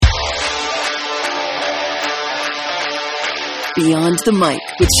Beyond the Mic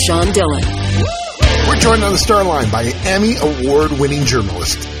with Sean Dillon. We're joined on the star line by Emmy Award-winning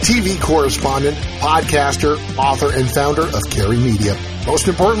journalist, TV correspondent, podcaster, author, and founder of Carey Media. Most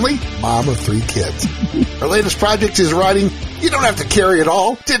importantly, mom of 3 kids. Her latest project is writing, "You Don't Have to Carry It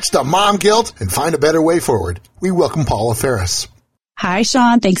All, Ditch the Mom Guilt, and Find a Better Way Forward." We welcome Paula Faris. Hi,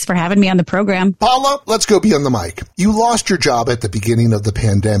 Sean. Thanks for having me on the program. Paula, let's go beyond the mic. You lost your job at the beginning of the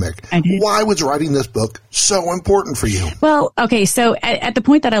pandemic. I did. Why was writing this book so important for you? Well, okay. So at the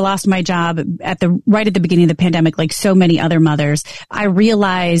point that I lost my job right at the beginning of the pandemic, like so many other mothers, I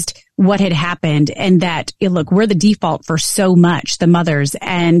realized what had happened and that, look, we're the default for so much, the mothers,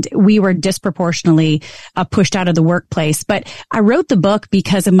 and we were disproportionately pushed out of the workplace. But I wrote the book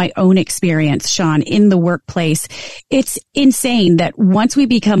because of my own experience, Sean, in the workplace. It's insane that once we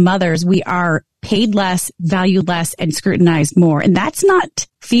become mothers, we are paid less, valued less, and scrutinized more. And that's not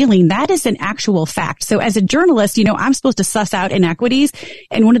feeling. That is an actual fact. So as a journalist, I'm supposed to suss out inequities.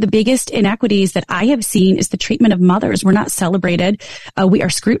 And one of the biggest inequities that I have seen is the treatment of mothers. We're not celebrated. We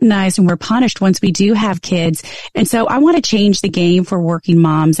are scrutinized and we're punished once we do have kids. And so I want to change the game for working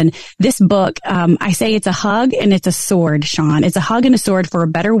moms. And this book, I say it's a hug and it's a sword, Sean. It's a hug and a sword for a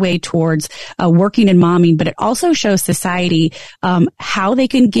better way towards working and momming. But it also shows society how they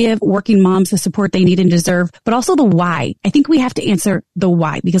can give working moms the support they need and deserve, but also the why. I think we have to answer the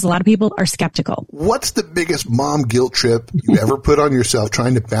why, because a lot of people are skeptical. What's the biggest mom guilt trip you ever put on yourself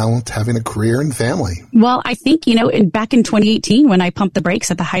trying to balance having a career and family? Well, I think, back in 2018, when I pumped the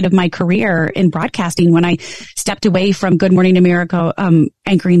brakes at the height of my career in broadcasting, when I stepped away from Good Morning America,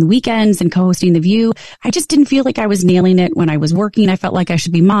 anchoring the weekends and co-hosting The View, I just didn't feel like I was nailing it. When I was working, I felt like I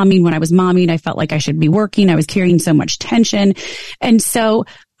should be momming. When I was momming, I felt like I should be working. I was carrying so much tension. And so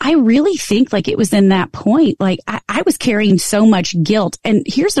I really think like it was in that point, like I was carrying so much guilt. And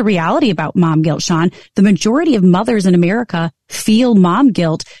here's the reality about mom guilt, Sean. The majority of mothers in America feel mom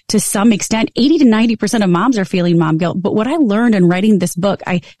guilt to some extent. 80 to 90% of moms are feeling mom guilt. But what I learned in writing this book,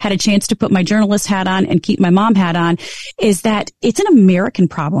 I had a chance to put my journalist hat on and keep my mom hat on, is that it's an American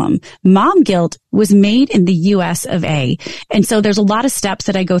problem. Mom guilt was made in the US of A. And so there's a lot of steps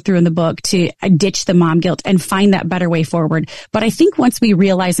that I go through in the book to ditch the mom guilt and find that better way forward. But I think once we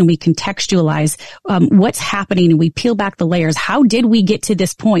realize and we contextualize what's happening and we peel back the layers, how did we get to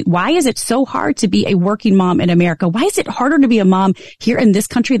this point? Why is it so hard to be a working mom in America? Why is it harder to be a mom here in this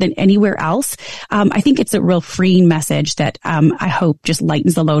country than anywhere else? I think it's a real freeing message that I hope just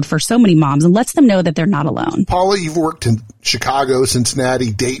lightens the load for so many moms and lets them know that they're not alone. Paula, you've worked in Chicago,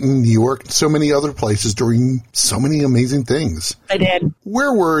 Cincinnati, Dayton, New York, and so many other places doing so many amazing things. I did.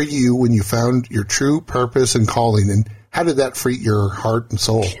 Where were you when you found your true purpose and calling, and how did that free your heart and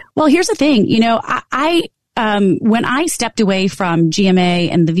soul? Well, here's the thing. When I stepped away from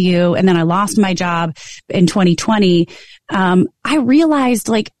GMA and The View, and then I lost my job in 2020, I realized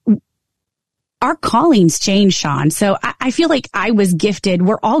our callings change, Sean. So I feel like I was gifted.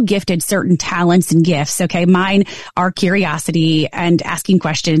 We're all gifted certain talents and gifts. Okay. Mine are curiosity and asking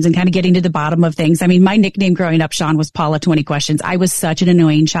questions and kind of getting to the bottom of things. I mean, my nickname growing up, Sean, was Paula 20 Questions. I was such an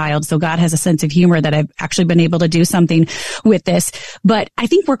annoying child. So God has a sense of humor that I've actually been able to do something with this. But I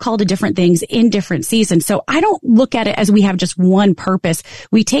think we're called to different things in different seasons. So I don't look at it as we have just one purpose.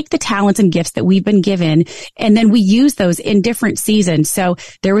 We take the talents and gifts that we've been given, and then we use those in different seasons. So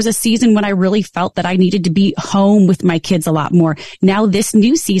there was a season when I really felt that I needed to be home with my kids a lot more. Now this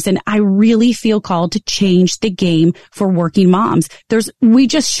new season, I really feel called to change the game for working moms. We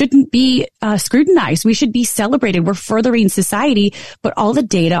just shouldn't be scrutinized. We should be celebrated. We're furthering society, but all the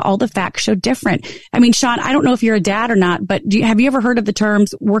data, all the facts show different. I mean, Sean, I don't know if you're a dad or not, but have you ever heard of the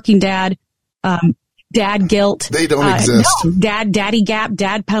terms working dad, dad guilt? They don't exist. No. Daddy gap,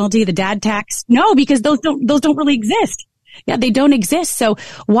 dad penalty, the dad tax. No, because those don't really exist. Yeah, they don't exist. So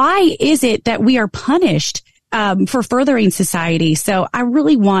why is it that we are punished for furthering society? So I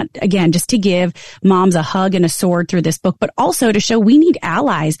really want, again, just to give moms a hug and a sword through this book, but also to show we need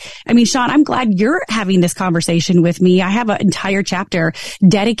allies. I mean, Sean, I'm glad you're having this conversation with me. I have an entire chapter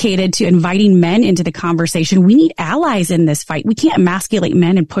dedicated to inviting men into the conversation. We need allies in this fight. We can't emasculate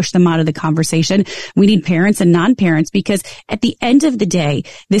men and push them out of the conversation. We need parents and non-parents, because at the end of the day,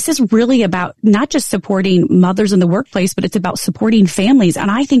 this is really about not just supporting mothers in the workplace, but it's about supporting families. And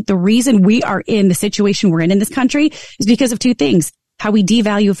I think the reason we are in the situation we're in this country is because of two things: how we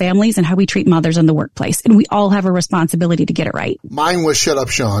devalue families and how we treat mothers in the workplace. And we all have a responsibility to get it right. Mine was shut up,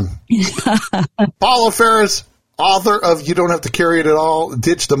 Sean. Paula Faris, author of You Don't Have to Carry It at All,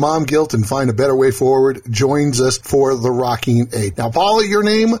 Ditch the Mom Guilt and Find a Better Way Forward, joins us for the Rocking 8. Now, Paula, your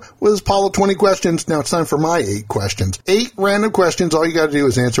name was Paula 20 Questions. Now it's time for my 8 questions. 8 random questions. All you got to do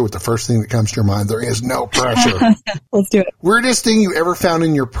is answer with the first thing that comes to your mind. There is no pressure. Let's do it. Weirdest thing you ever found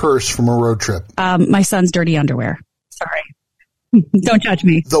in your purse from a road trip? My son's dirty underwear. Sorry. Don't judge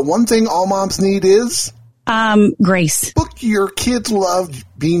me. The one thing all moms need is? Grace. Book your kids loved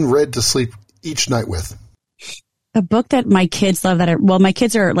being read to sleep each night with. A book that my kids love my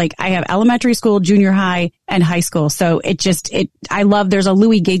kids are like, I have elementary school, junior high, and high school. So there's a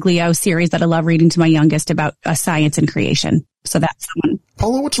Louis Giglio series that I love reading to my youngest about science and creation. So that's the one.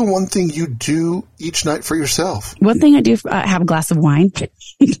 Paula, what's the one thing you do each night for yourself? One thing I do, have a glass of wine.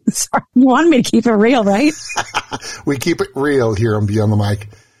 Sorry, you wanted me to keep it real, right? We keep it real here on Beyond the Mic.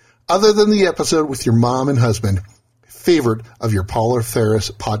 Other than the episode with your mom and husband, favorite of your Paula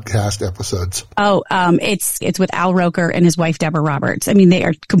Faris podcast episodes? Oh, it's with Al Roker and his wife, Deborah Roberts. I mean, they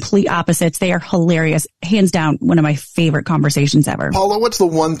are complete opposites. They are hilarious. Hands down, one of my favorite conversations ever. Paula, what's the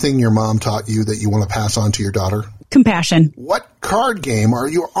one thing your mom taught you that you want to pass on to your daughter? Compassion. What card game are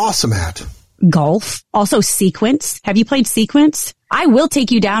you awesome at? Golf. Also Sequence. Have you played Sequence? I will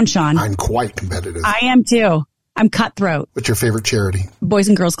take you down, Sean. I'm quite competitive. I am too. I'm cutthroat. What's your favorite charity? Boys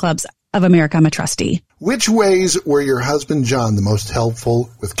and Girls Clubs of America. I'm a trustee. Which ways were your husband, John, the most helpful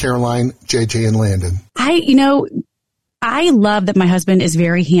with Caroline, JJ, and Landon? I love that my husband is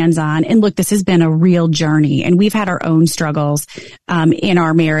very hands-on. And look, this has been a real journey, and we've had our own struggles in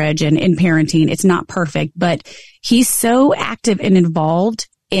our marriage and in parenting. It's not perfect, but he's so active and involved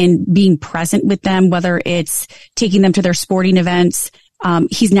in being present with them, whether it's taking them to their sporting events.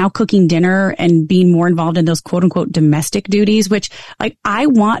 He's now cooking dinner and being more involved in those quote unquote domestic duties, which I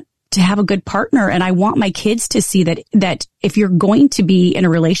want to have a good partner. And I want my kids to see that if you're going to be in a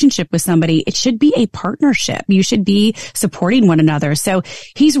relationship with somebody, it should be a partnership. You should be supporting one another. So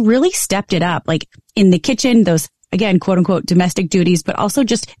he's really stepped it up, like in the kitchen, those, again, quote unquote domestic duties, but also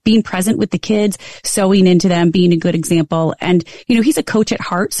just being present with the kids, sewing into them, being a good example. And, he's a coach at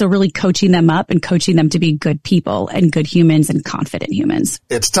heart. So really coaching them up and coaching them to be good people and good humans and confident humans.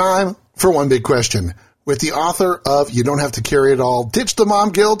 It's time for one big question. With the author of You Don't Have to Carry It All, Ditch the Mom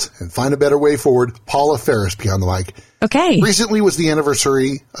Guilt and Find a Better Way Forward, Paula Faris, Beyond the Mic. Okay. Recently was the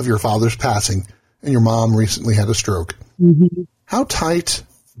anniversary of your father's passing, and your mom recently had a stroke. Mm-hmm. How tight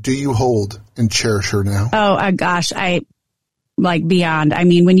do you hold and cherish her now? Oh, gosh, beyond. I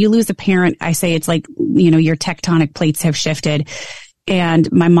mean, when you lose a parent, I say it's like, your tectonic plates have shifted.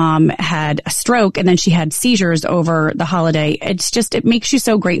 And my mom had a stroke and then she had seizures over the holiday. It makes you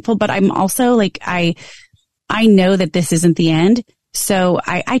so grateful. But I'm also I know that this isn't the end. So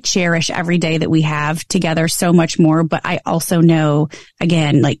I cherish every day that we have together so much more. But I also know,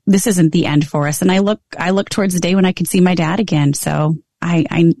 again, this isn't the end for us. And I look towards the day when I can see my dad again. So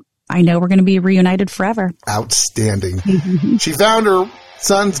I know we're going to be reunited forever. Outstanding. She found her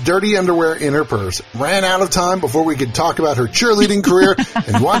son's dirty underwear in her purse, ran out of time before we could talk about her cheerleading career,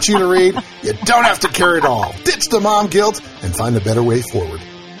 and wants you to read You Don't Have to Carry It All, Ditch the Mom Guilt, and Find a Better Way Forward.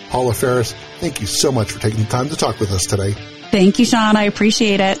 Paula Faris, thank you so much for taking the time to talk with us today. Thank you, Sean. I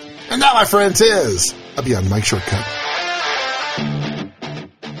appreciate it. And that, my friends, is a Beyond the Mic shortcut.